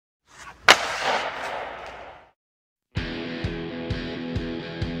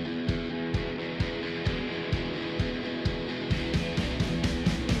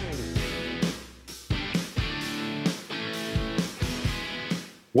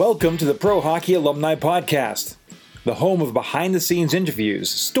Welcome to the Pro Hockey Alumni Podcast, the home of behind-the-scenes interviews,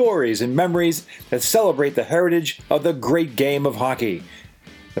 stories, and memories that celebrate the heritage of the great game of hockey.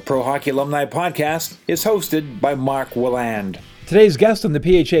 The Pro Hockey Alumni Podcast is hosted by Mark Willand. Today's guest on the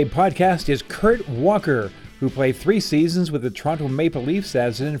PHA Podcast is Kurt Walker, who played 3 seasons with the Toronto Maple Leafs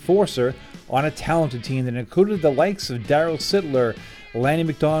as an enforcer on a talented team that included the likes of Darryl Sittler, Lanny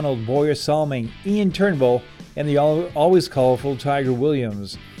McDonald, Boyer Salming, Ian Turnbull, and the always colorful Tiger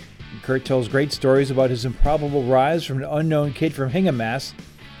Williams. Kurt tells great stories about his improbable rise from an unknown kid from Hingham, Mass.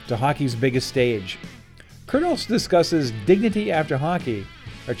 to hockey's biggest stage. Kurt also discusses Dignity After Hockey,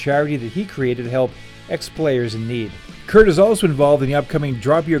 a charity that he created to help ex-players in need. Kurt is also involved in the upcoming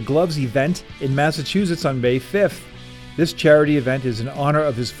Drop Your Gloves event in Massachusetts on May 5th. This charity event is in honor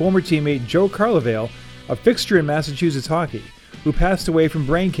of his former teammate Joe Carlevale, a fixture in Massachusetts hockey, who passed away from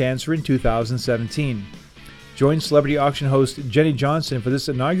brain cancer in 2017. Join celebrity auction host Jenny Johnson for this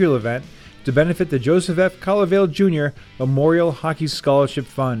inaugural event to benefit the Joseph F. Carlevale Jr. Memorial Hockey Scholarship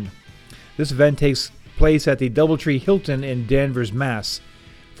Fund. This event takes place at the Doubletree Hilton in Danvers, Mass.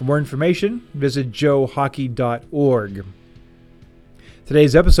 For more information, visit joehockey.org.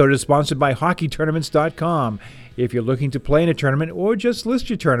 Today's episode is sponsored by HockeyTournaments.com. If you're looking to play in a tournament or just list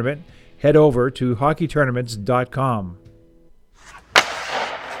your tournament, head over to HockeyTournaments.com.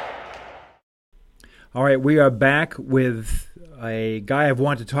 All right, we are back with a guy I've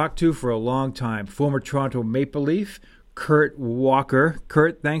wanted to talk to for a long time, former Toronto Maple Leaf, Kurt Walker.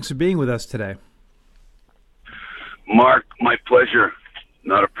 Kurt, thanks for being with us today. Mark, my pleasure.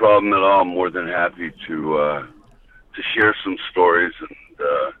 Not a problem at all. I'm more than happy to share some stories and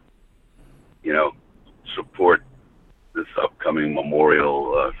support this upcoming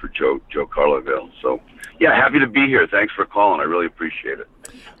memorial for Joe Carlevale. So, yeah, happy to be here. Thanks for calling. I really appreciate it.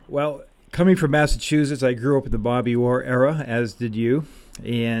 Well, coming from Massachusetts, I grew up in the Bobby Orr era, as did you.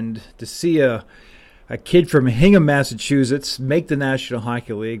 And to see a kid from Hingham, Massachusetts make the National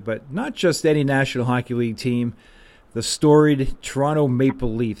Hockey League, but not just any National Hockey League team, the storied Toronto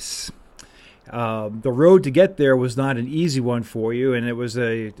Maple Leafs. The road to get there was not an easy one for you, and it was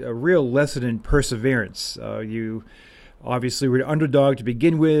a real lesson in perseverance. You obviously were an underdog to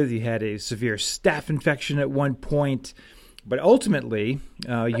begin with. You had a severe staph infection at one point. But ultimately,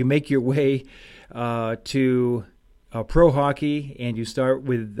 you make your way to pro hockey, and you start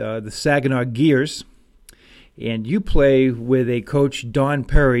with the Saginaw Gears, and you play with a coach, Don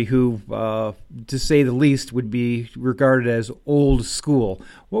Perry, who, to say the least, would be regarded as old school.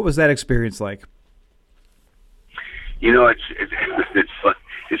 What was that experience like? You know, it's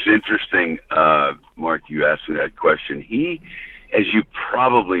interesting, Mark. You asked me that question. He, as you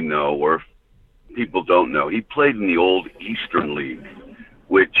probably know, or people don't know, he played in the old Eastern League,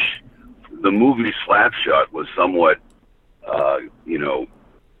 which the movie Slapshot was somewhat,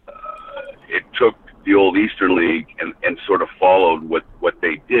 it took the old Eastern League and sort of followed what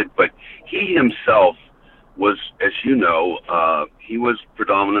they did. But he himself was, as you know, he was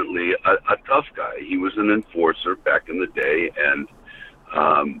predominantly a tough guy. He was an enforcer back in the day, and,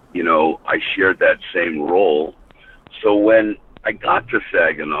 I shared that same role. So when I got to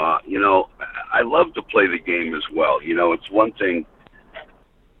Saginaw, I love to play the game as well. It's one thing,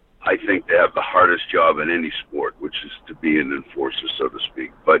 I think, to have the hardest job in any sport, which is to be an enforcer, so to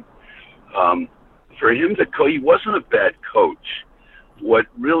speak. But for him to coach, he wasn't a bad coach. What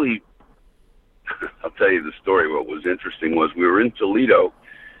really, I'll tell you the story, what was interesting was we were in Toledo,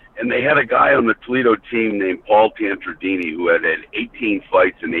 and they had a guy on the Toledo team named Paul Tantradini who had 18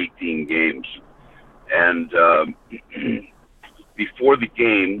 fights in 18 games. And before the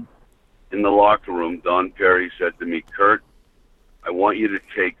game, in the locker room, Don Perry said to me, "Kurt, I want you to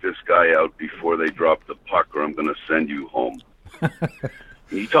take this guy out before they drop the puck, or I'm going to send you home."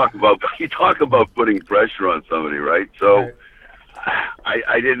 You talk about putting pressure on somebody, right? So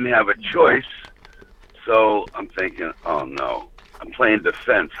I didn't have a choice. So I'm thinking, oh no, I'm playing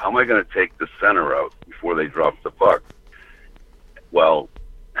defense. How am I going to take the center out before they drop the puck? Well,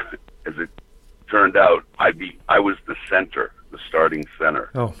 as it turned out, I was the center, the starting center.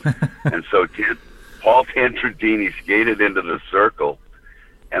 Oh. And so Paul Tantradini skated into the circle,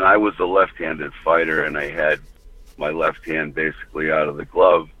 and I was a left-handed fighter, and I had my left hand basically out of the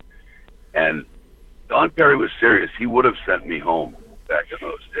glove. And Don Perry was serious. He would have sent me home back in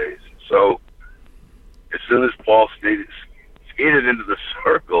those days. So as soon as Paul skated into the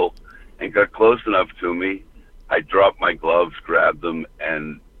circle and got close enough to me, I dropped my gloves, grabbed them,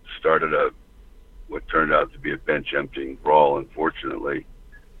 and started what turned out to be a bench emptying brawl, unfortunately.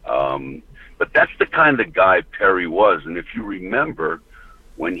 But that's the kind of guy Perry was. And if you remember,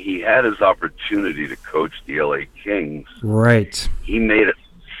 when he had his opportunity to coach the LA Kings, right, he made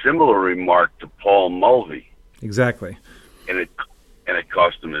similar remark to Paul Mulvey, Exactly. and it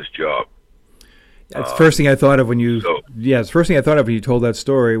cost him his job. That's the first thing I thought of when you. So, Yeah, it's the first thing I thought of when you told that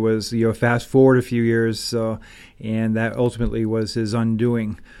story was fast forward a few years, and that ultimately was his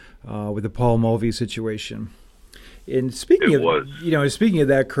undoing with the Paul Mulvey situation. And speaking of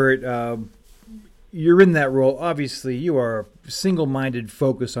that, Kurt, you're in that role. Obviously, you are single-minded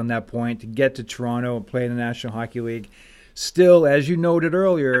focus on that point to get to Toronto and play in the National Hockey League. Still, as you noted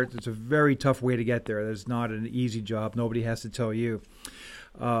earlier, it's a very tough way to get there. There's not an easy job. Nobody has to tell you.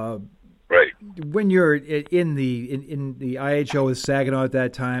 right. When you're in the IHL with Saginaw at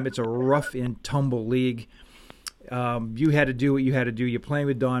that time, it's a rough and tumble league. You had to do what you had to do. You're playing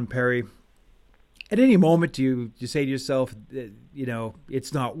with Don Perry. At any moment, do you say to yourself,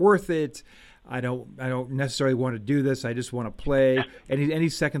 it's not worth it. I don't necessarily want to do this. I just want to play. Any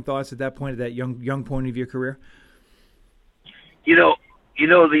second thoughts at that point, at that young point of your career?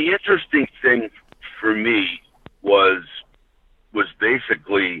 The interesting thing for me was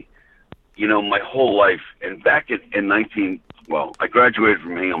basically, my whole life. And back in I graduated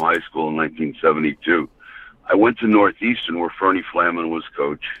from Hingham High School in 1972. I went to Northeastern where Fernie Flaman was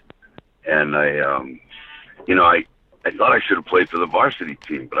coach. And I thought I should have played for the varsity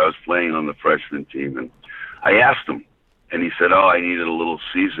team, but I was playing on the freshman team. And I asked him, and he said, I needed a little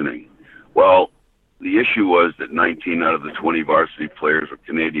seasoning. Well, the issue was that 19 out of the 20 varsity players were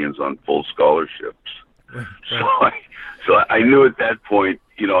Canadians on full scholarships. Right. So I knew at that point,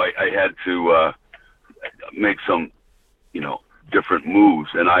 I had to make some, different moves.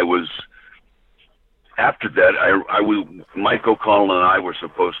 And after that, Mike O'Connell and I were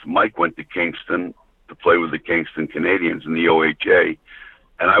Mike went to Kingston to play with the Kingston Canadians in the OHA,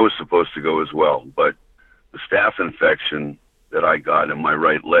 and I was supposed to go as well. But the staph infection that I got in my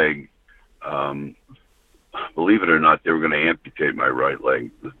right leg, believe it or not, they were going to amputate my right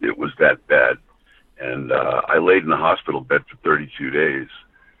leg. It was that bad. And I laid in the hospital bed for 32 days.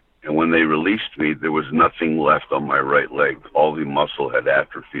 And when they released me, there was nothing left on my right leg. All the muscle had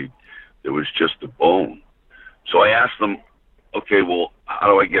atrophied. There was just a bone. So I asked them, okay, well, how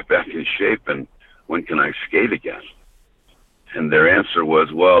do I get back in shape and when can I skate again? And their answer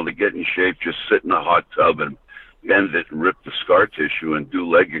was, well, to get in shape, just sit in a hot tub and bend it and rip the scar tissue and do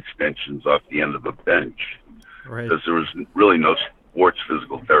leg extensions off the end of a bench. Right. Because there was really no sports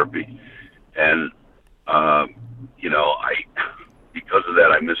physical therapy. And, because of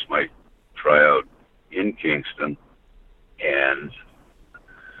that, I missed my tryout in Kingston. And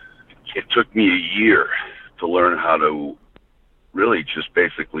it took me a year to learn how to really just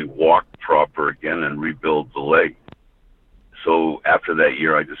basically walk proper again and rebuild the leg. So after that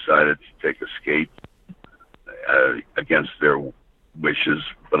year, I decided to take a skate against their wishes,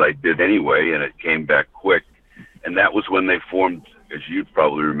 but I did anyway, and it came back quick. And that was when they formed, as you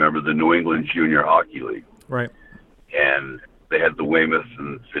probably remember, the New England Junior Hockey League. Right. And they had the Weymouth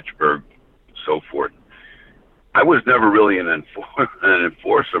and Fitchburg, so forth. I was never really an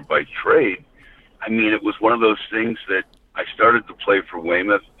enforcer by trade. I mean, it was one of those things that I started to play for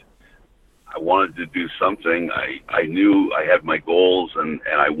Weymouth. I wanted to do something. I knew I had my goals, and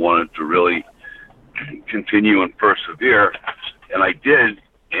I wanted to really continue and persevere, and I did.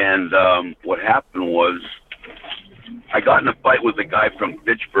 And what happened was I got in a fight with a guy from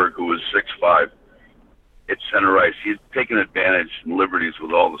Fitchburg who was 6'5" at center ice. He had taken advantage and liberties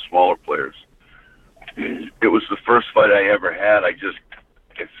with all the smaller players. It was the first fight I ever had. I just,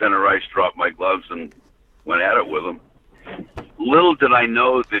 at center ice, dropped my gloves and went at it with him. Little did I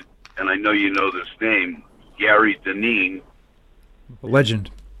know that, and I know you know this name, Gary Dineen. Legend.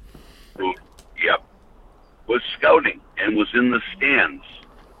 Who, was scouting and was in the stands.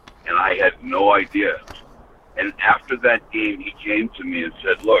 And I had no idea. And after that game, he came to me and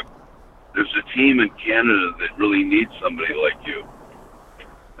said, look, there's a team in Canada that really needs somebody like you.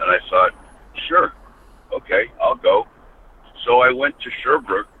 And I thought, sure. Okay, I'll go. So I went to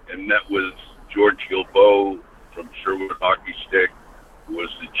Sherbrooke and met with George Gilbeau from Sherwood Hockey Stick, who was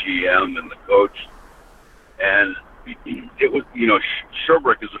the GM and the coach. And it was,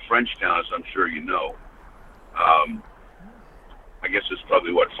 Sherbrooke is a French town, as I'm sure you know. I guess it's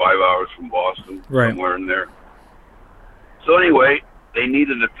probably, 5 hours from Boston, right, somewhere in there. So anyway, they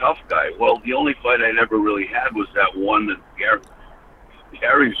needed a tough guy. Well, the only fight I never really had was that one that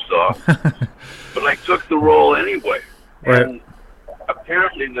Gary saw. But I took the role anyway. Right. And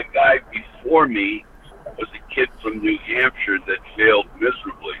apparently the guy before me was a kid from New Hampshire that failed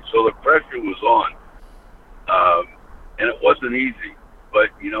miserably. So the pressure was on. And it wasn't easy. But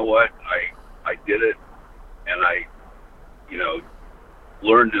you know what? I did it. And I,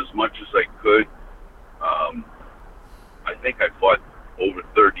 learned as much as I could. I think I fought over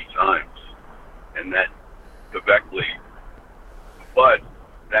 30 times, and that Quebec League. But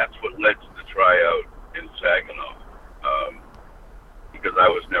that's what led to the tryout in Saginaw, because I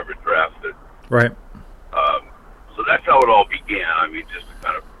was never drafted. Right. So that's how it all began. I mean, just to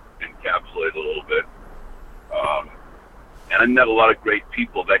kind of encapsulate a little bit. And I met a lot of great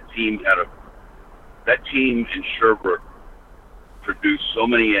people. That team in Sherbrooke produced so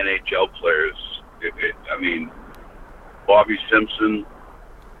many NHL players. I mean, Bobby Simpson,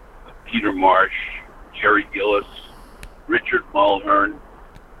 Peter Marsh, Jerry Gillis, Richard Mulhern,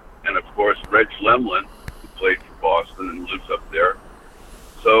 and of course Reg Lemlin, who played for Boston and lives up there.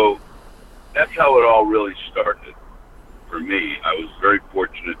 So that's how it all really started for me. I was very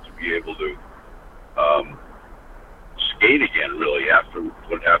fortunate to be able to skate again, really, after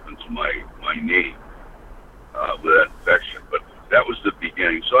what happened to my knee with that infection. But that was the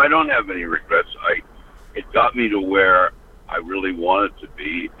beginning. So I don't have any regrets. It got me to where I really wanted to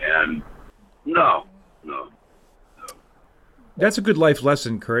be, and no. That's a good life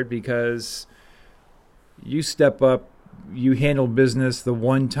lesson, Kurt, because you step up, you handle business the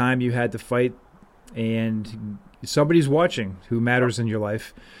one time you had to fight, and somebody's watching who matters in your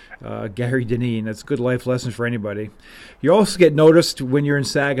life. Gary Dineen, that's a good life lesson for anybody. You also get noticed when you're in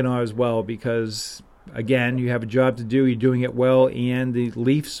Saginaw as well because, again, you have a job to do, you're doing it well, and the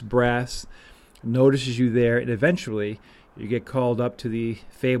Leafs brass notices you there, and eventually you get called up to the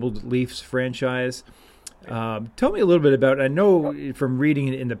fabled Leafs franchise. Tell me a little bit about it. I know from reading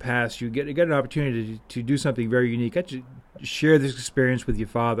it in the past, you get an opportunity to do something very unique. I should share this experience with your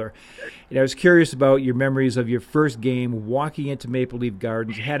father. And I was curious about your memories of your first game walking into Maple Leaf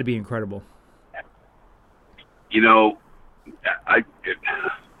Gardens. It had to be incredible. You know,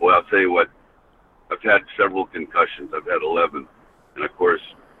 I'll tell you what, I've had several concussions. I've had 11. And of course,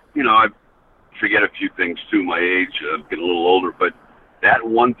 you know, I forget a few things too. My age, I'm getting a little older, but that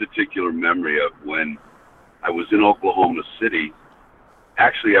one particular memory of when I was in Oklahoma City,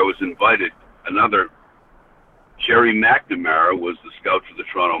 actually I was invited. Jerry McNamara was the scout for the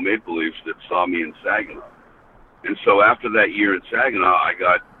Toronto Maple Leafs that saw me in Saginaw. And so after that year in Saginaw, I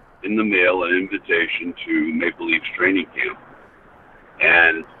got in the mail an invitation to Maple Leafs training camp.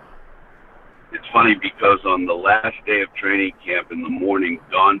 And it's funny because on the last day of training camp in the morning,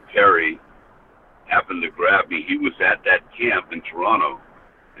 Don Perry happened to grab me. He was at that camp in Toronto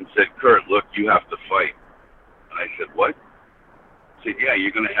and said, "Kurt, look, you have to fight." And I said, "What?" He said, "Yeah,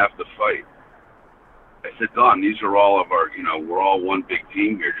 you're going to have to fight." I said, "Don, these are all of our, we're all one big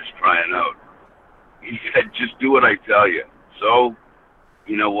team here just trying out." He said, "Just do what I tell you." So,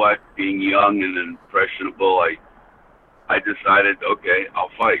 you know what, being young and impressionable, I decided, okay, I'll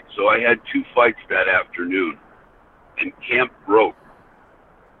fight. So I had 2 fights that afternoon, and camp broke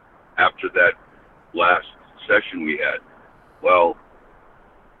after that last session we had. Well,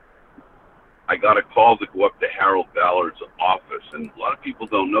 I got a call to go up to Harold Ballard's office, and a lot of people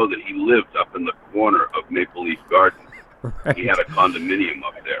don't know that he lived up in the corner of Maple Leaf Gardens. Right. He had a condominium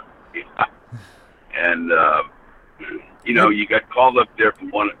up there. Yeah. And, you got called up there for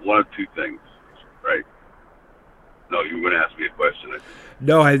one of 2 things, right? No, you were going to ask me a question.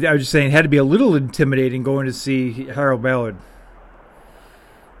 No, I was just saying it had to be a little intimidating going to see Harold Ballard.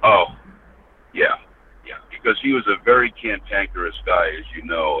 Oh, yeah, because he was a very cantankerous guy, as you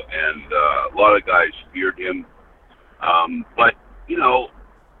know, and a lot of guys feared him. But,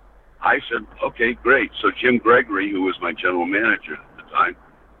 I said, okay, great. So Jim Gregory, who was my general manager at the time,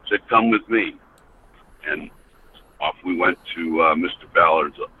 said, "Come with me." And off we went to Mr.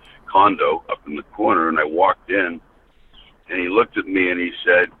 Ballard's condo up in the corner, and I walked in, and he looked at me and he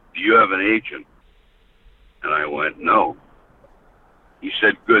said, "Do you have an agent?" And I went, "No." He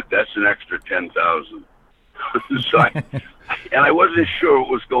said, "Good, that's an extra $10,000. So I wasn't sure what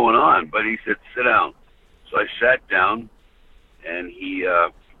was going on, but he said, "Sit down." So I sat down, and he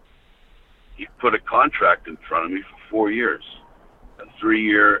put a contract in front of me for 4 years, a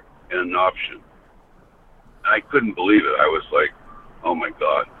 3-year and an option. And I couldn't believe it. I was like, oh my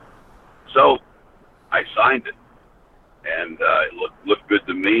God. So I signed it, and it looked good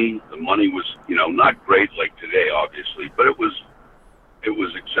to me. The money was, not great like today, obviously, but it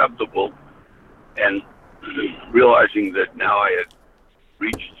was acceptable. And realizing that now I had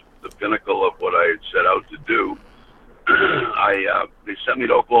reached the pinnacle of what I had set out to do, they sent me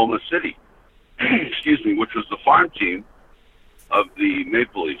to Oklahoma City, which was the farm team of the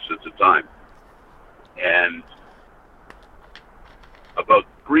Maple Leafs at the time. And about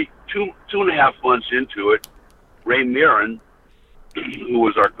 2.5 months into it, Ray Mirren, who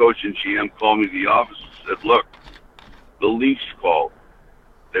was our coach and GM, called me to the office and said, "Look, the Leafs called.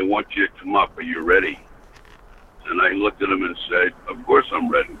 They want you to come up. Are you ready?" And I looked at him and said, "Of course I'm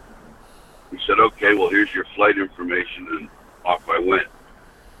ready." He said, "Okay, well, here's your flight information," and off I went.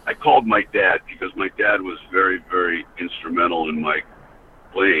 I called my dad because my dad was very, very instrumental in my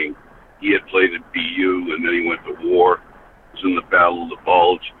playing. He had played at BU, and then he went to war. He was in the Battle of the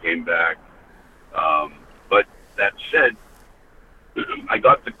Bulge, came back. But that said, I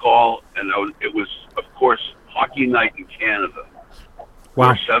got the call, and it was, of course, Hockey Night in Canada. Wow.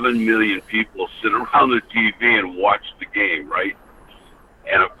 Where 7 million people sit around the TV and watch the game, right?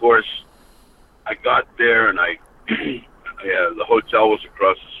 And, of course, I got there, and the hotel was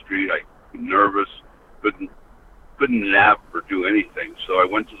across the street. I was nervous, couldn't nap or do anything. So I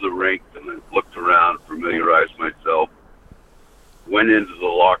went to the rink and I looked around, familiarized myself, went into the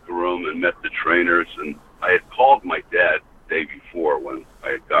locker room and met the trainers. And I had called my dad the day before when I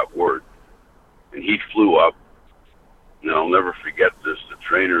had got word, and he flew up. And I'll never forget this. The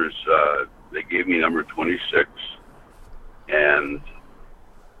trainers, they gave me number 26, and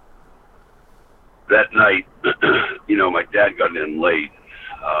that night, my dad got in late,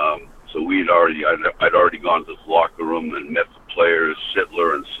 so I'd already gone to the locker room and met the players,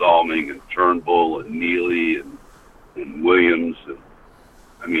 Sittler and Salming and Turnbull and Neely and Williams. And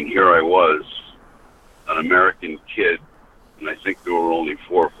I mean, here I was, an American kid, and I think there were only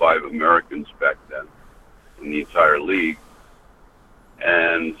 4 or 5 Americans back then in the entire league.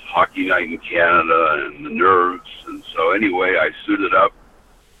 And Hockey Night in Canada and the nerves. And so anyway, I suited up,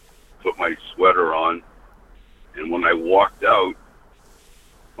 put my sweater on, and when I walked out,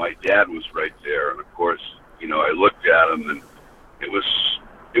 my dad was right there. And of course, I looked at him, and it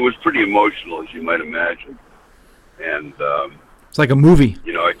was pretty emotional, as you might imagine. And it's like a movie.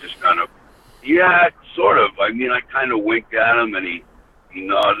 I just kind of, yeah, sort of. I mean, I kind of winked at him, and he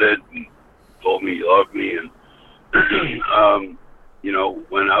nodded and told me he loved me, and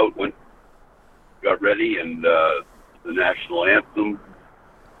went out, got ready, and the national anthem.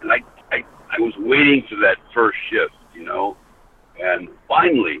 And I was waiting for that first shift, and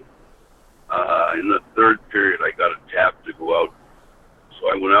finally, in the third period, I got a tap to go out. So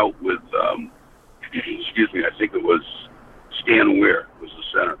I went out with, excuse me, I think it was Stan Weir was the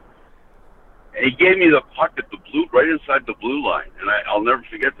center. And he gave me the puck at right inside the blue line. And I'll never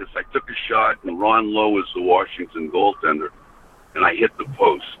forget this. I took a shot, and Ron Lowe was the Washington goaltender, and I hit the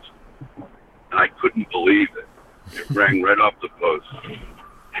post. And I couldn't believe it. It rang right off the post.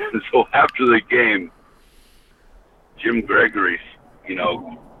 And so after the game, Jim Gregory,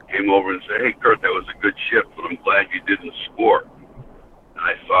 came over and said, "Hey, Kurt, that was a good shift, but I'm glad you didn't score." And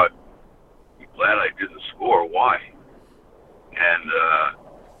I thought, "You glad I didn't score? Why?" And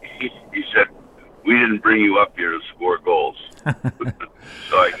he said, "We didn't bring you up here to score goals."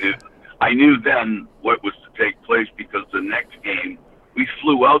 So I knew then what was to take place, because the next game, we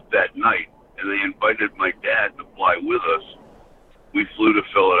flew out that night, and they invited my dad to fly with us. We flew to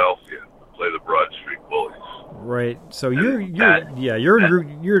Philadelphia to play the Broad Street Bullies. Right. So you're en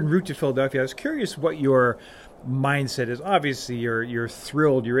route to Philadelphia. I was curious what your mindset is. Obviously, you're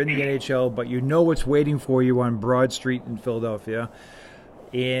thrilled. You're in the NHL, but you know what's waiting for you on Broad Street in Philadelphia.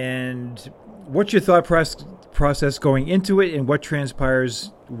 And what's your thought process going into it, and what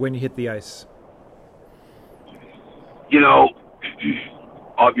transpires when you hit the ice?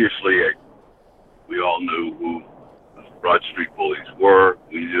 Obviously, we all knew who the Broad Street Bullies were.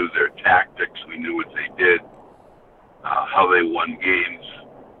 We knew their tactics. We knew what they did, how they won games.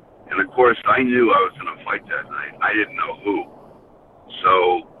 And, of course, I knew I was going to fight that night. I didn't know who.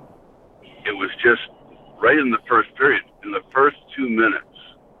 So it was just right in the first period. In the first 2 minutes,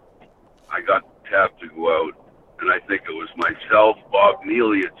 I got tapped to go out, and I think it was myself, Bob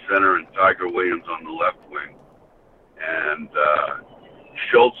Neely at center, and Tiger Williams on the left wing. And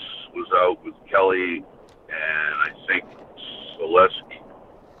Schultz was out with Kelly, and I think Selesky.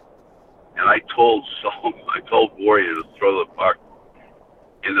 And I told Warrior to throw the puck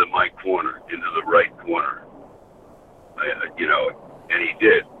into my corner, into the right corner. And he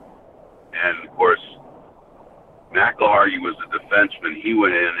did. And, of course, McElhargy was a defenseman. He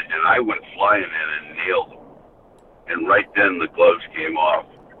went in, and I went flying in and nailed him. And right then the gloves came off.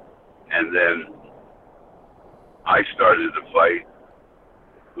 And then I started to fight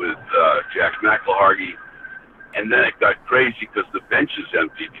with Jack McElhargy. And then it got crazy because the bench is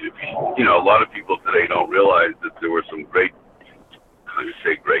empty. A lot of people today don't realize that there were some great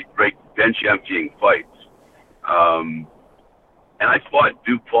bench emptying fights. And I fought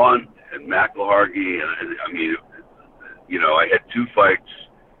DuPont and McElhargy, and I had 2 fights,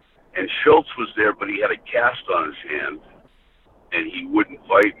 and Schultz was there, but he had a cast on his hand, and he wouldn't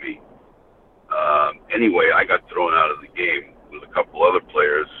fight me. Anyway, I got thrown out of the game with a couple other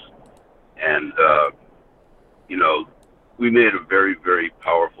players, and you know, we made a very, very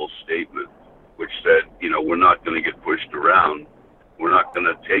powerful statement, which said, you know, we're not going to get pushed around. We're not going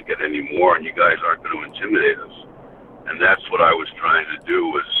to take it anymore, and you guys aren't going to intimidate us. And that's what I was trying to do,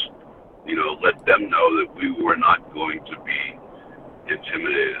 was, you know, let them know that we were not going to be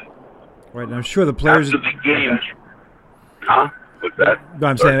intimidated. Right, and I'm sure the players... After the game... Huh? What's that? No,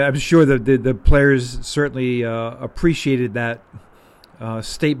 I'm sure that the players certainly appreciated that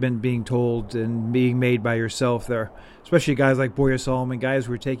statement being told and being made by yourself there, especially guys like Boyer Solomon, guys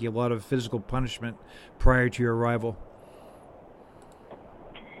who were taking a lot of physical punishment prior to your arrival.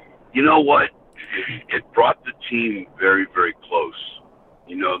 You know what? It brought the team very, very close.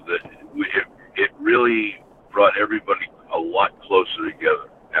 You know, it really brought everybody a lot closer together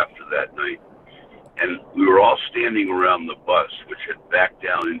after that night. And we were all standing around the bus, which had backed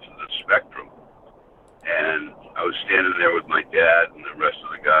down into the Spectrum. And I was standing there with my dad and the rest of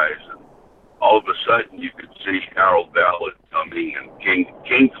the guys, and all of a sudden you could see Harold Ballard coming, and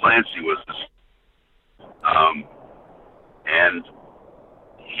King Clancy was this. And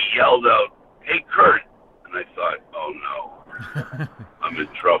he yelled out, "Hey, Kurt!" And I thought, oh no, I'm in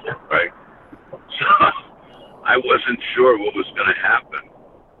trouble, right? So I wasn't sure what was going to happen.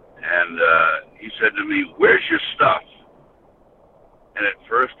 And he said to me, "Where's your stuff?" And at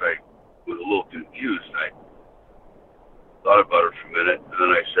first I was a little confused. I thought about it for a minute, and then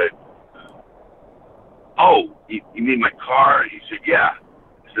I said, "Oh, you mean my car?" And he said, "Yeah."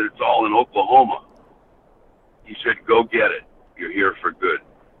 I said, "It's all in Oklahoma." He said, "Go get it. You're here for good."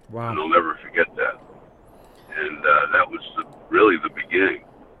 Wow. And I'll never forget that. And that was really the beginning.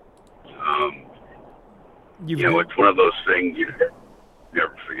 You know, it's one of those things you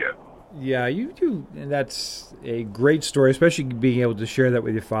never forget. Yeah, you do, and that's a great story, especially being able to share that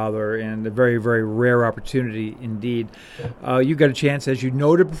with your father, and a very, very rare opportunity indeed. You got a chance, as you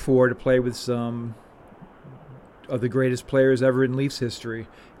noted before, to play with some of the greatest players ever in Leafs history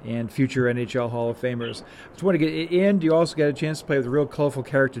and future NHL Hall of Famers. I just want to get, and you also got a chance to play with a real colorful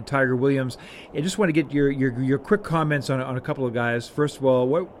character, Tiger Williams. I just want to get your quick comments on a couple of guys. First of all,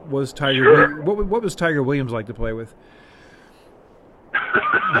 what was Tiger? Sure. What was Tiger Williams like to play with?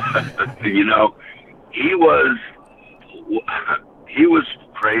 You know, he was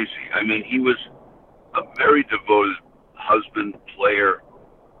crazy. I mean, he was a very devoted husband, player,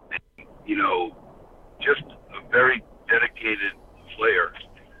 and, you know, just a very dedicated player.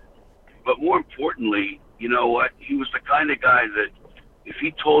 But more importantly, you know what? He was the kind of guy that if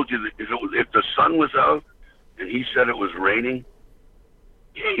he told you that if the sun was out and he said it was raining,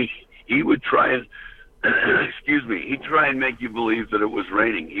 he would try and excuse me, he'd try and make you believe that it was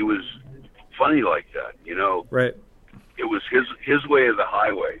raining. He was funny like that, you know. Right. It was his way or the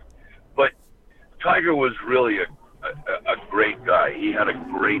highway. But Tiger was really a great guy. He had a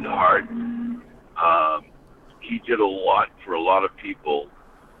great heart. He did a lot for a lot of people.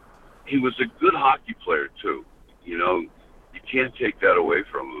 He was a good hockey player too. You know, you can't take that away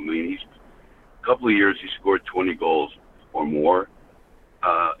from him. I mean, a couple of years he scored 20 goals or more.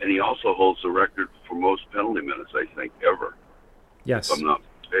 And he also holds the record for most penalty minutes, I think, ever. Yes. If I'm not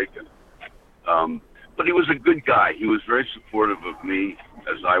mistaken. But he was a good guy. He was very supportive of me,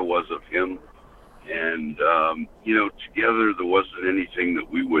 as I was of him. And, you know, together there wasn't anything that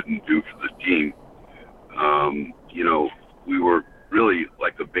we wouldn't do for the team. You know, we were really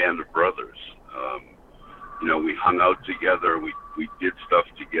like a band of brothers. You know, we hung out together. We did stuff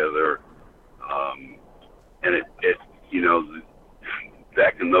together. And it you know,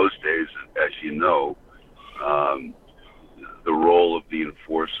 back in those days, as you know, the role of the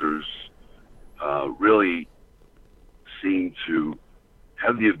enforcers really seemed to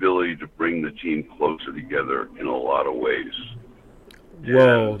have the ability to bring the team closer together in a lot of ways.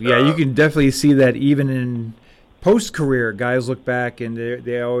 Whoa, And, yeah, you can definitely see that even in post-career. Guys look back and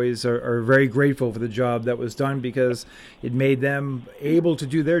they always are very grateful for the job that was done, because it made them able to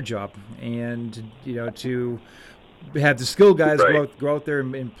do their job, and, you know, to have the skilled guys go out there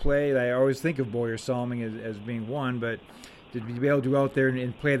and play. I always think of Boyer Solomon as being one, but to be able to go out there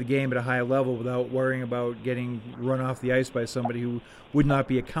and play the game at a high level without worrying about getting run off the ice by somebody who would not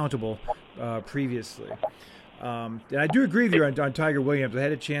be accountable previously. And I do agree with you on Tiger Williams. I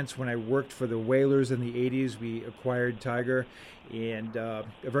had a chance when I worked for the Whalers in the 80s. We acquired Tiger, and a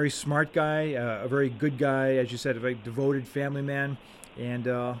very smart guy, a very good guy, as you said, a very devoted family man. And,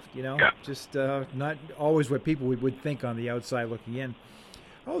 you know, just not always what people would think on the outside looking in.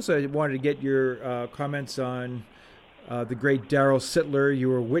 Also, I wanted to get your comments on the great Darryl Sittler. You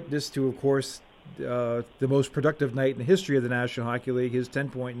were witness to, of course, the most productive night in the history of the National Hockey League, his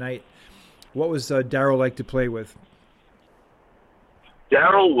 10-point night. What was Darryl like to play with?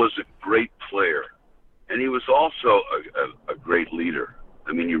 Darryl was a great player, and he was also a great leader.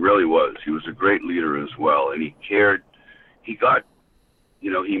 I mean, he really was. He was a great leader as well, and he cared. He got,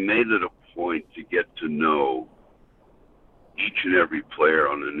 he made it a point to get to know each and every player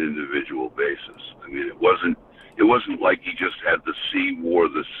on an individual basis. I mean, it wasn't like he just had the C, wore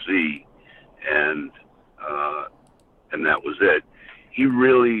the C, and that was it. He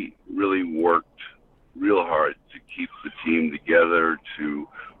really, really worked real hard to keep the team together, to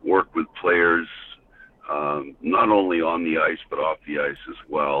work with players, not only on the ice but off the ice as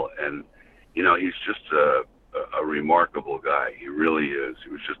well. And he's just a remarkable guy. He really is. He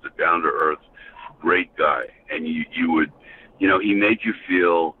was just a down-to-earth, great guy, and you would, he made you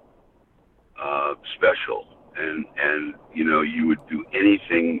feel special, and you would do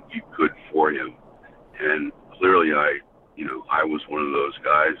anything you could for him. And clearly, I was one of those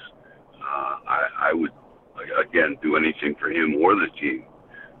guys. I would, again, do anything for him or the team.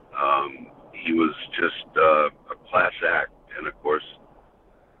 He was just a class act, and of course,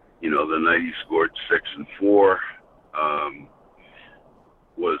 the night he scored 6 and 4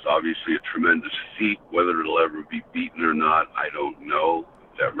 was obviously a tremendous feat. Whether it'll ever be beaten or not, I don't know.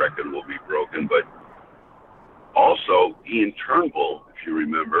 That record will be broken. But also, Ian Turnbull, if you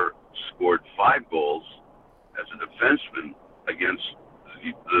remember, scored 5 goals as a defenseman against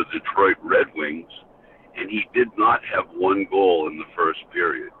the Detroit Red Wings, and he did not have 1 goal in the first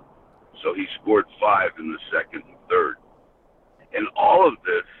period. So he scored 5 in the second and third. And all of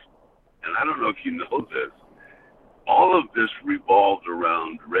this, and I don't know if you know this, all of this revolved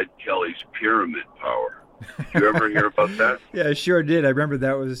around Red Kelly's pyramid power. Did you ever hear about that? Yeah, I sure did. I remember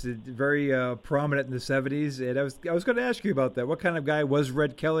that was very prominent in the 70s, and I was going to ask you about that. What kind of guy was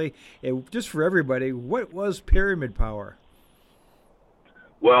Red Kelly? And just for everybody, what was pyramid power?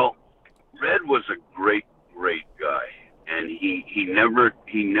 Well, Red was a great, great guy, and he never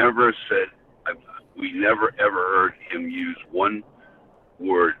said, we never ever heard him use one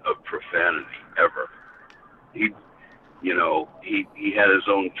word of profanity ever. He had his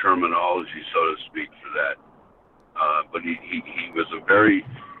own terminology, so to speak, for that. But he was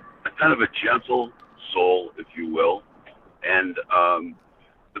a kind of a gentle soul, if you will. And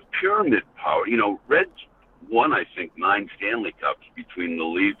the pyramid power, Red won, I think, 9 Stanley Cups between the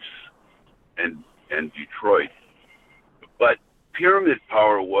Leafs and Detroit. But pyramid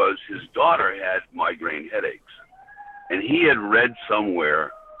power was his daughter had migraine headaches. And he had read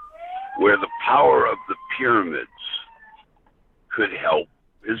somewhere where the power of the pyramids could help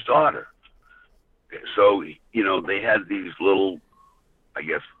his daughter. So, they had these little, I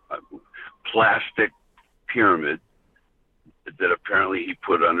guess, plastic pyramid that apparently he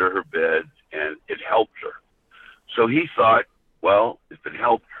put under her bed, and it helped her. So he thought, well, if it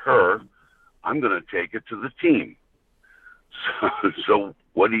helped her, I'm going to take it to the team. So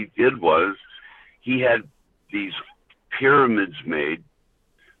what he did was he had these pyramids made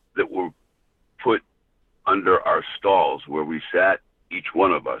that were put under our stalls where we sat, each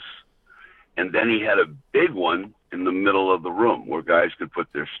one of us. And then he had a big one in the middle of the room where guys could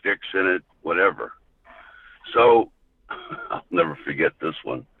put their sticks in it, whatever. So I'll never forget this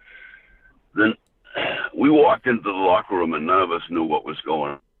one. Then we walked into the locker room and none of us knew what was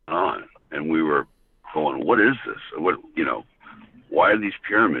going on. And we were going, what is this? Why are these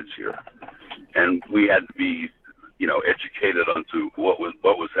pyramids here? And we had to be, educated onto what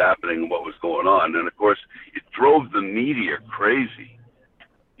was happening and what was going on. And of course, it drove the media crazy.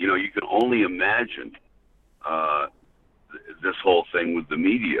 You can only imagine this whole thing with the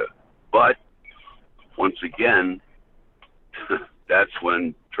media. But once again, that's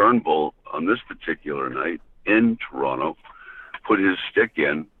when Turnbull, on this particular night in Toronto, put his stick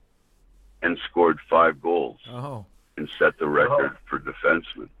in and scored 5 goals and set the record for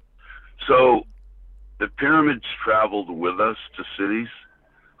defensemen. So the pyramids traveled with us to cities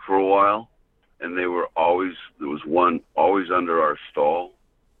for a while, and there was one always under our stall,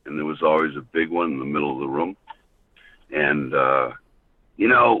 and there was always a big one in the middle of the room. And,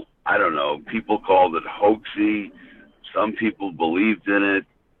 I don't know, people called it hoaxy. Some people believed in it.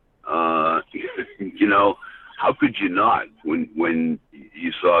 How could you not when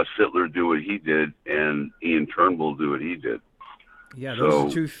you saw Sittler do what he did and Ian Turnbull do what he did? Yeah,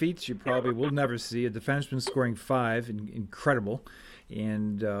 those are 2 feats you probably will never see. A defenseman scoring 5, incredible,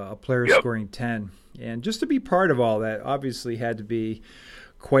 and a player scoring 10. And just to be part of all that obviously had to be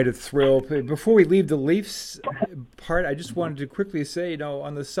quite a thrill. Before we leave the Leafs part, I just wanted to quickly say,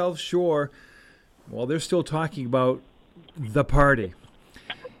 on the South Shore, well, they're still talking about the party.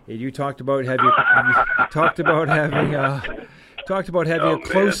 You talked about having a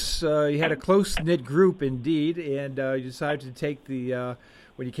close. You had a close knit group indeed, and you decided to take the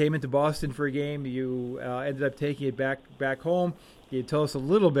when you came into Boston for a game, you ended up taking it back home. Can you tell us a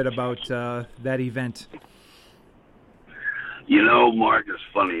little bit about that event? You know, Mark, it's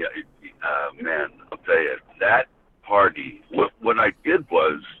funny. Man, I'll tell you, that party, what I did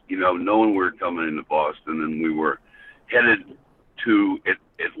was, you know, knowing we were coming into Boston and we were headed to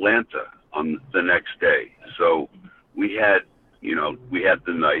Atlanta on the next day. So we had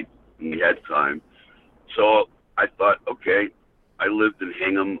the night and we had time. So I thought, okay, I lived in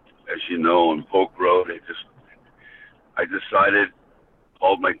Hingham, as you know, on Polk Road. I decided,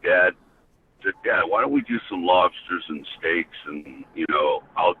 called my dad, said, Dad, why don't we do some lobsters and steaks, and, you know,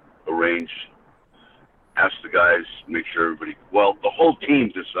 I'll ask the guys, make sure everybody, well, the whole team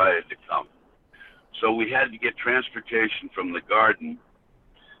decided to come. So we had to get transportation from the Garden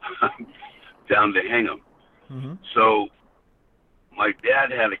down to Hingham. Mm-hmm. So my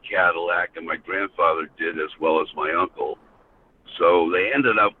dad had a Cadillac, and my grandfather did, as well as my uncle. So they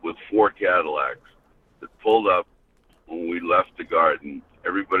ended up with 4 Cadillacs that pulled up when we left the Garden.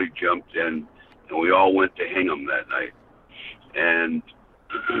 Everybody jumped in, and we all went to Hingham that night. And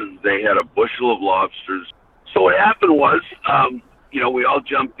they had a bushel of lobsters. So what happened was, you know, we all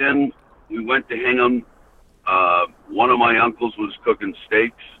jumped in. We went to Hingham. One of my uncles was cooking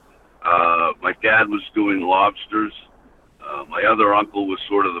steaks. My dad was doing lobsters. My other uncle was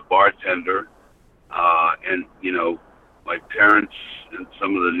sort of the bartender. And, you know, my parents and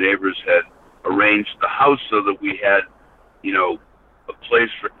some of the neighbors had arranged the house so that we had, you know, a place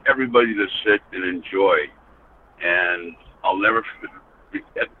for everybody to sit and enjoy. And I'll never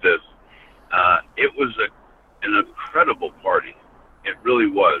forget this. It was an incredible party. It really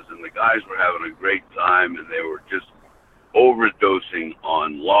was. And the guys were having a great time, and they were just overdosing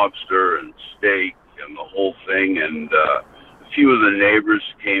on lobster and steak and the whole thing. And a few of the neighbors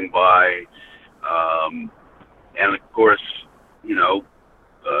came by. And of course, you know,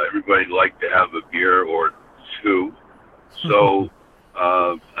 everybody liked to have a beer or two. So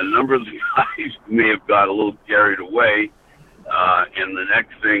a number of the guys may have got a little carried away. And the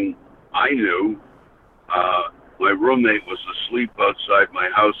next thing I knew, my roommate was asleep outside my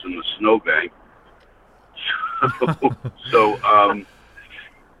house in the snowbank. So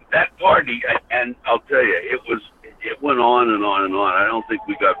that party, and I'll tell you, it went on and on and on. I don't think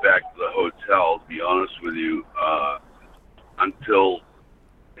we got back to the hotel, to be honest with you, until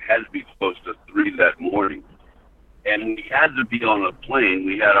it had to be close to 3 that morning. And we had to be on a plane.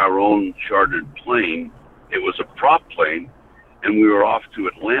 We had our own chartered plane. It was a prop plane, and we were off to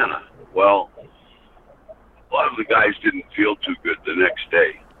Atlanta. Well, a lot of the guys didn't feel too good the next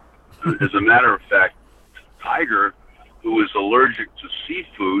day. As a matter of fact, Tiger, who was allergic to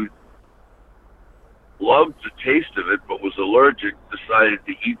seafood, loved the taste of it, but was allergic, decided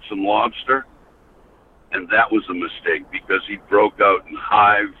to eat some lobster. And that was a mistake, because he broke out in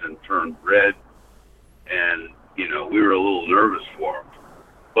hives and turned red. And, you know, we were a little nervous for him.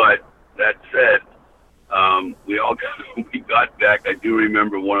 But that said, we got back. I do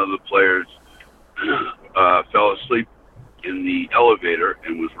remember one of the players fell asleep in the elevator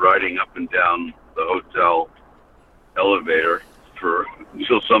and was riding up and down the hotel elevator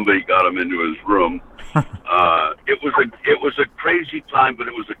until somebody got him into his room. It was a crazy time, but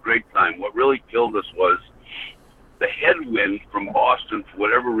it was a great time. What really killed us was the headwind from Boston, for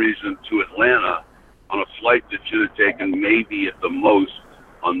whatever reason, to Atlanta on a flight that should have taken maybe at the most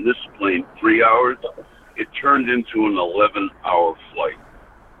on this plane 3 hours. It turned into an 11-hour flight.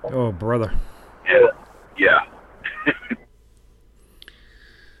 Oh, brother. And, yeah.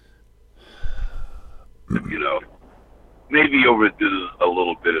 You know, maybe overdid it a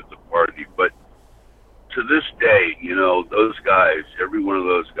little bit at the party, but to this day, you know, those guys, every one of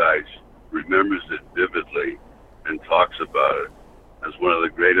those guys remembers it vividly and talks about it as one of the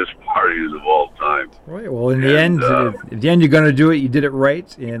greatest parties of all time. Right. Well, in the end, you're going to do it. You did it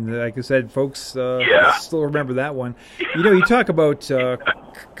right, and like I said, folks still remember that one. You know, you talk about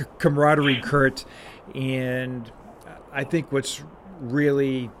camaraderie, Kurt, and I think what's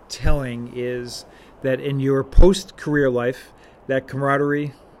really telling is that in your post-career life, that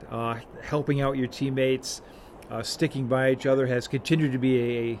camaraderie, helping out your teammates, sticking by each other has continued to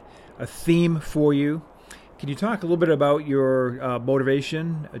be a theme for you. Can you talk a little bit about your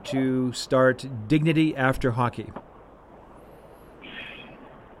motivation to start Dignity After Hockey?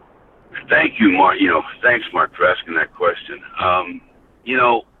 Thank you, Mark. Thanks, Mark, for asking that question. I'm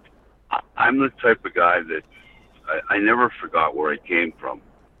the type of guy that I never forgot where I came from.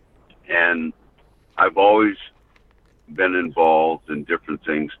 And I've always been involved in different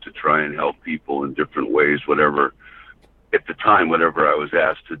things to try and help people in different ways, whatever I was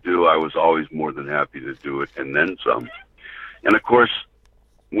asked to do, I was always more than happy to do it, and then some. And of course,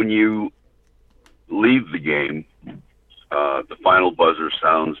 when you leave the game, the final buzzer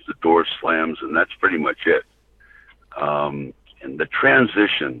sounds, the door slams, and that's pretty much it. And the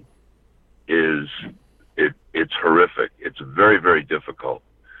transition it's horrific. It's very, very difficult.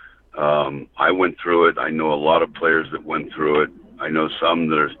 I went through it. I know a lot of players that went through it. I know some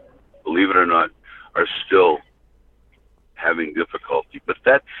that are, believe it or not, are still having difficulty. But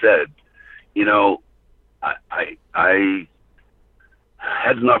that said, you know, I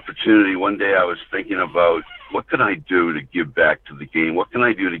had an opportunity. One day I was thinking about, what can I do to give back to the game? What can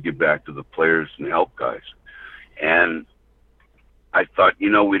I do to give back to the players and help guys? And I thought, you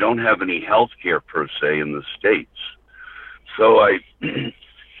know, we don't have any health care per se in the States. So I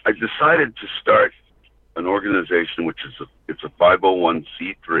decided to start an organization, which is it's a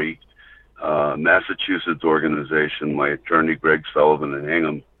 501c3 Massachusetts organization. My attorney, Greg Sullivan in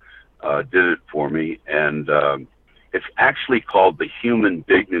Hingham, did it for me. And it's actually called the Human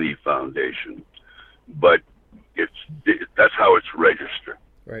Dignity Foundation, but that's how it's registered.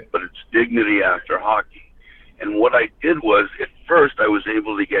 Right. But it's Dignity After Hockey. And what I did was, at first, I was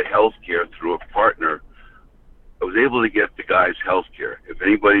able to get health care through a partner. I was able to get the guys health care. If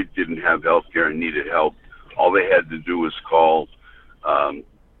anybody didn't have health care and needed help, all they had to do was call a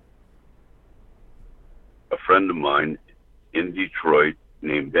friend of mine in Detroit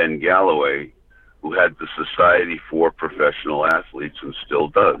named Ben Galloway, who had the Society for Professional Athletes and still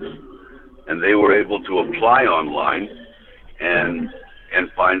does. And they were able to apply online and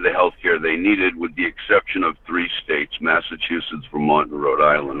find the health care they needed, with the exception of 3 states, Massachusetts, Vermont, and Rhode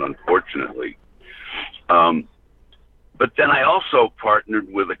Island, unfortunately. But then I also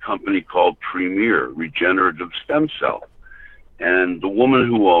partnered with a company called Premier Regenerative Stem Cell. And the woman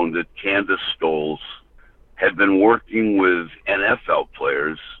who owned it, Candace Stoles, had been working with NFL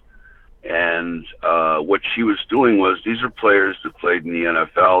players. And what she was doing was, these are players that played in the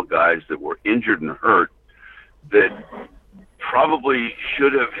NFL, guys that were injured and hurt, that probably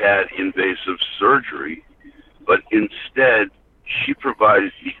should have had invasive surgery, but instead she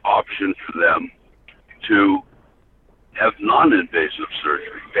provided the option for them to have non-invasive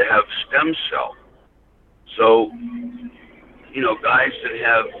surgery, to have stem cell. So, you know, guys that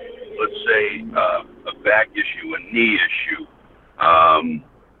have, let's say, a back issue, a knee issue,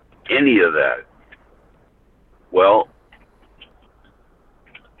 any of that, well,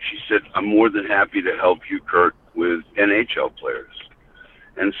 she said, I'm more than happy to help you, Kurt, with NHL players.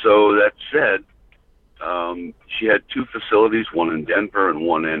 And so that said, she had 2 facilities, one in Denver and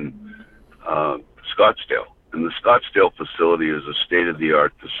one in Scottsdale. And the Scottsdale facility is a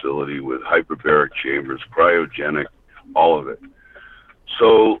state-of-the-art facility with hyperbaric chambers, cryogenic, all of it.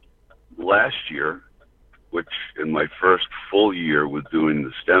 So last year, which in my first full year with doing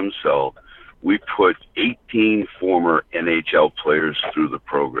the stem cell, we put 18 former NHL players through the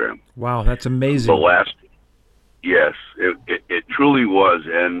program. Wow, that's amazing. Yes, it truly was.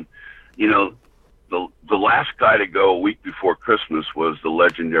 And, you know, the last guy to go a week before Christmas was the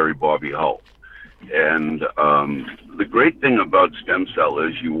legendary Bobby Hull. And the great thing about stem cell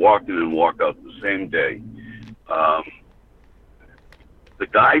is you walk in and walk out the same day. The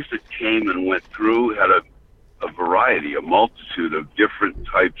guys that came and went through had a variety, a multitude of different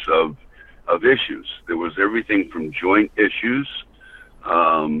types of issues. There was everything from joint issues,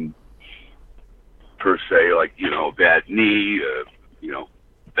 per se, like, you know, bad knee, you know,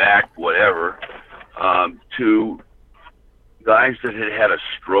 back, whatever, to guys that had had a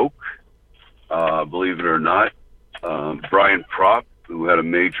stroke, believe it or not. Brian Propp, who had a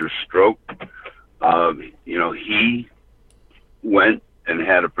major stroke, you know, he went and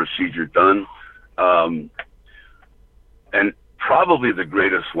had a procedure done. And probably the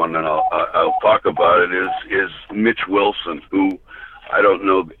greatest one, and I'll talk about it, is Mitch Wilson, who, I don't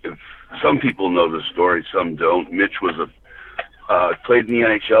know if some people know the story, some don't. Mitch was played in the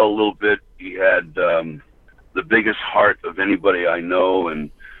NHL a little bit. He had the biggest heart of anybody I know,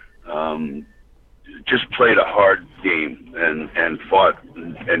 and just played a hard game and fought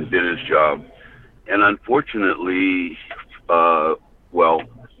and did his job. And unfortunately, 4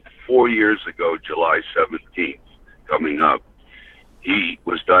 years ago, July 17th, coming up, he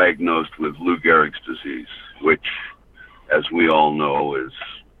was diagnosed with Lou Gehrig's disease, which, as we all know, is,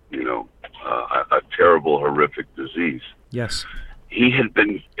 you know, a terrible, horrific disease. Yes. He had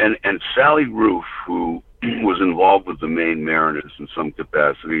been, and Sally Roof, who was involved with the Maine Mariners in some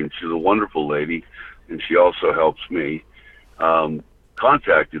capacity, and she's a wonderful lady, and she also helps me,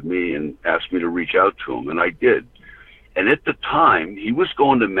 contacted me and asked me to reach out to him, and I did. And at the time, he was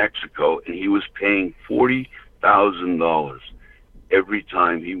going to Mexico, and he was paying $40,000 every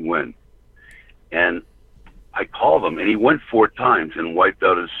time he went. And I called him, and he went 4 times and wiped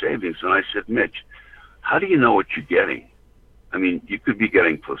out his savings. And I said, Mitch, how do you know what you're getting? I mean, you could be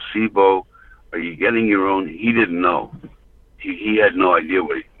getting placebo. Are you getting your own? He didn't know. He had no idea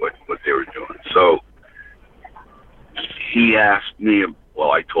what they were doing. So he asked me,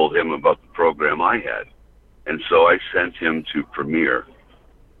 well, I told him about the program I had. And so I sent him to Premier.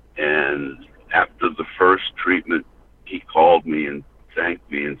 And after the first treatment, he called me and thanked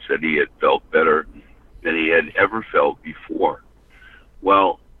me and said he had felt better than he had ever felt before.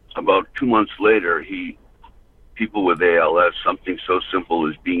 Well, about 2 months later, people with ALS, something so simple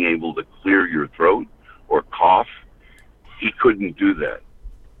as being able to clear your throat or cough, he couldn't do that.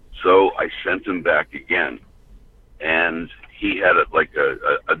 So I sent him back again, and he had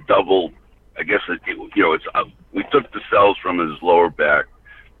a double. I guess we took the cells from his lower back,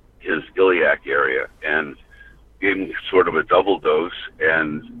 his iliac area, and gave him sort of a double dose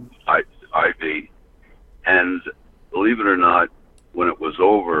and IV. And believe it or not, when it was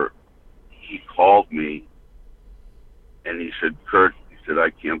over, he called me and he said, Kurt, he said, I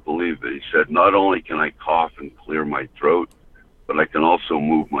can't believe it. He said, not only can I cough and clear my throat, but I can also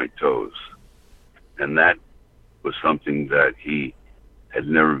move my toes. And that was something that he had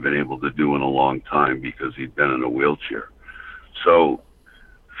never been able to do in a long time because he'd been in a wheelchair. So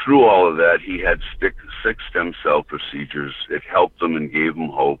through all of that, he had 6 stem cell procedures. It helped him and gave him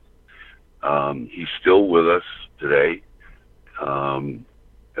hope. He's still with us today.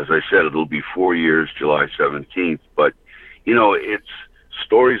 As I said, it'll be 4 years, July 17th. But, it's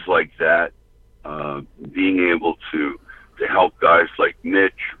stories like that, being able to help guys like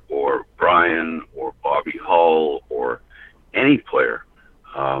Mitch or Brian or Bobby Hull or any player.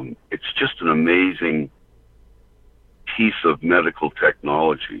 It's just an amazing piece of medical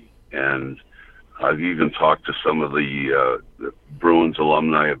technology. And I've even talked to some of the Bruins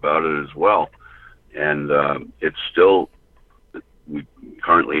alumni about it as well. And it's still, we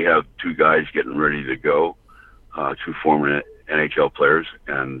currently have 2 guys getting ready to go, 2 former NHL players.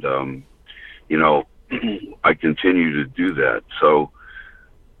 And, I continue to do that. So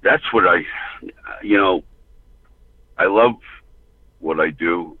that's what I love what I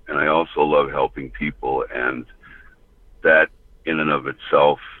do, and I also love helping people. And that in and of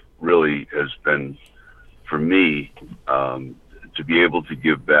itself really has been, for me, to be able to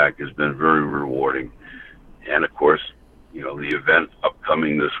give back has been very rewarding. And of course, the event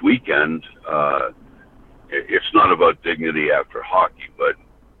upcoming this weekend, it's not about dignity after hockey, but,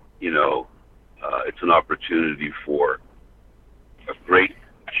 it's an opportunity for a great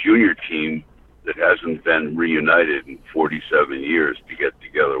junior team that hasn't been reunited in 47 years to get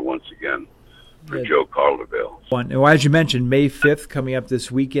together once again for Joe Carlevale. Well, as you mentioned, May 5th coming up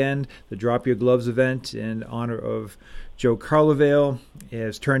this weekend, the Drop Your Gloves event in honor of Joe Carlevale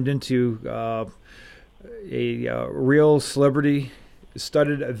has turned into a real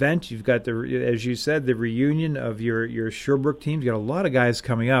celebrity-studded event. You've got, as you said, the reunion of your Sherbrooke team. You've got a lot of guys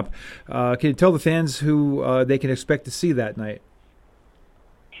coming up. Can you tell the fans who they can expect to see that night?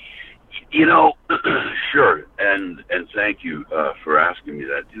 Sure, and thank you for asking me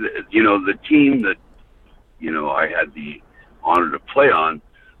that. The team that I had the honor to play on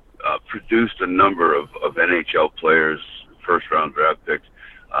produced a number of NHL players, first-round draft picks.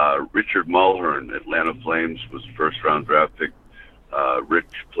 Richard Mulhern, Atlanta Flames, was a first-round draft pick.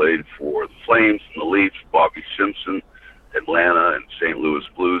 Rich played for the Flames and the Leafs. Bobby Simpson, Atlanta and St. Louis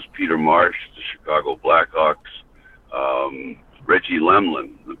Blues. Peter Marsh, the Chicago Blackhawks. Reggie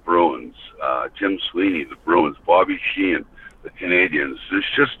Lemlin, the Bruins. Tim Sweeney, the Bruins. Bobby Sheehan, the Canadiens. There's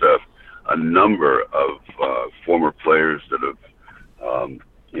just a number of former players that have,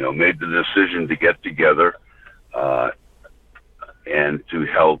 made the decision to get together and to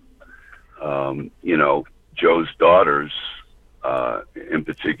help, Joe's daughters, in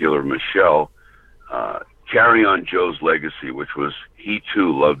particular Michelle, carry on Joe's legacy, which was he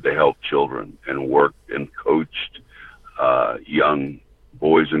too loved to help children and worked and coached young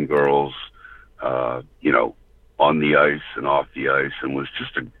boys and girls, on the ice and off the ice,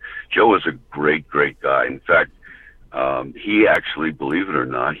 and Joe was a great, great guy. In fact, he actually, believe it or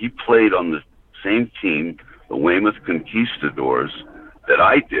not, he played on the same team, the Weymouth Conquistadors, that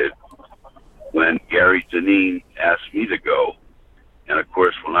I did when Gary Dineen asked me to go. And of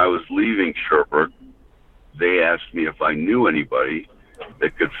course, when I was leaving Sherbrooke, they asked me if I knew anybody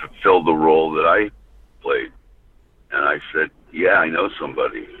that could fulfill the role that I played. And I said, yeah, I know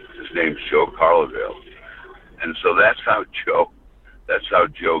somebody. His name's Joe Carlevale. And so that's how Joe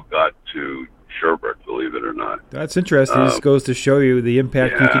got to Sherbrooke, believe it or not. That's interesting. This goes to show you the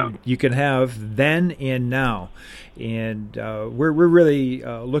impact Yeah. you can have then and now. And we're really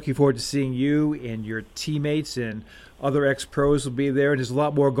looking forward to seeing you and your teammates and other ex-pros will be there. And there's a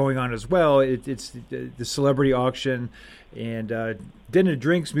lot more going on as well. It's the celebrity auction and dinner,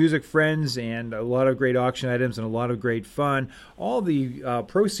 drinks, music, friends, and a lot of great auction items and a lot of great fun. All the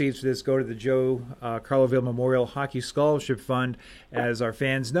proceeds for this go to the Joe Carloville Memorial Hockey Scholarship Fund. As our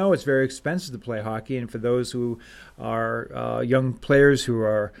fans know, it's very expensive to play hockey, and for those who are young players who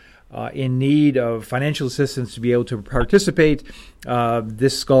are in need of financial assistance to be able to participate,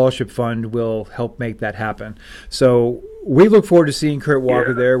 this scholarship fund will help make that happen. So we look forward to seeing Kurt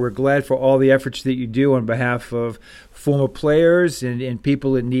Walker there. We're glad for all the efforts that you do on behalf of former players and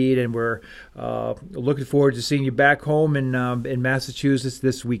people in need, and we're looking forward to seeing you back home in Massachusetts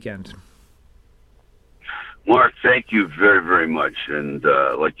this weekend. Mark, thank you very, very much. And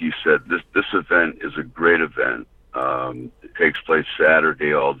like you said, this event is a great event. It takes place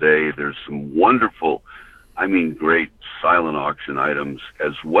Saturday all day. There's some wonderful, great silent auction items,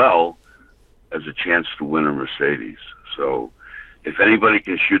 as well as a chance to win a Mercedes. So if anybody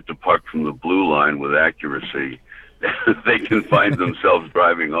can shoot the puck from the blue line with accuracy, they can find themselves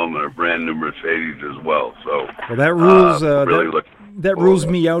driving home in a brand new Mercedes as well. So that rules really that rules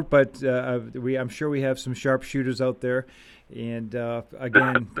me out, but I'm sure we have some sharpshooters out there. And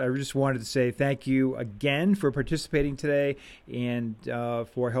again, I just wanted to say thank you again for participating today and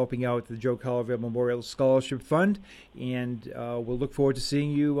for helping out the Joe Carloville Memorial Scholarship Fund. And we'll look forward to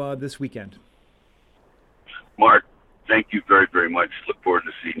seeing you this weekend. Mark, thank you very, very much. Look forward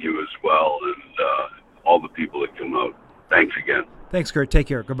to seeing you as well, and all the people that come out. Thanks again. Thanks, Kurt. Take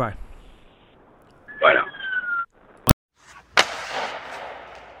care. Goodbye. Bye now.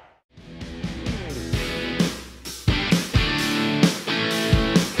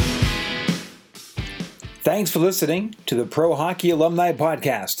 Thanks for listening to the Pro Hockey Alumni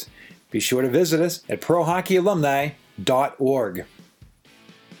Podcast. Be sure to visit us at prohockeyalumni.org.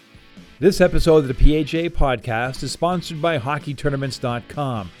 This episode of the PHA Podcast is sponsored by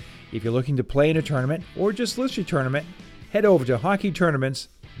HockeyTournaments.com. If you're looking to play in a tournament or just list your tournament, head over to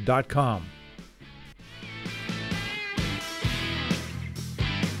HockeyTournaments.com.